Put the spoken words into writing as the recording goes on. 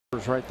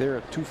Right there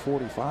at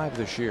 245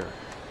 this year.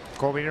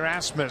 Colby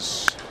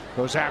Rasmus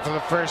goes after the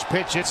first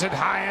pitch. It's it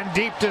high and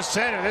deep to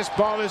center. This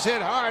ball is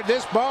hit hard.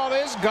 This ball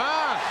is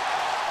gone.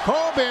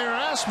 Colby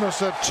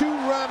Rasmus, a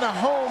two-run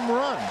home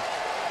run.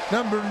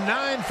 Number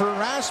 9 for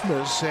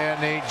Rasmus,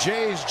 and the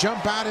Jays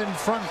jump out in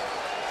front.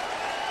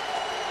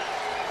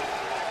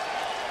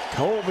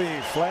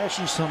 Colby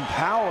flashing some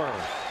power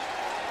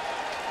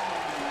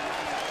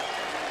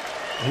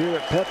here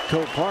at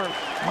Petco Park.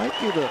 Might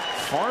be the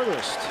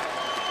farthest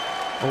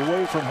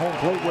away from home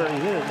plate where he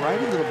hit it, right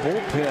into the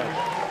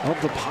bullpen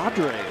of the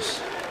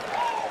Padres.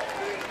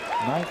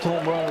 9th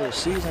home run of the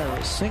season,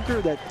 a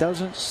sinker that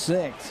doesn't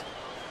sink.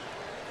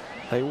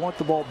 They want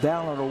the ball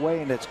down and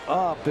away, and it's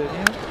up.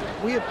 And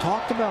we have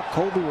talked about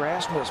Colby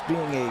Rasmus being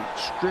a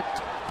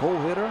strict pull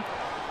hitter.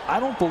 I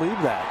don't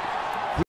believe that.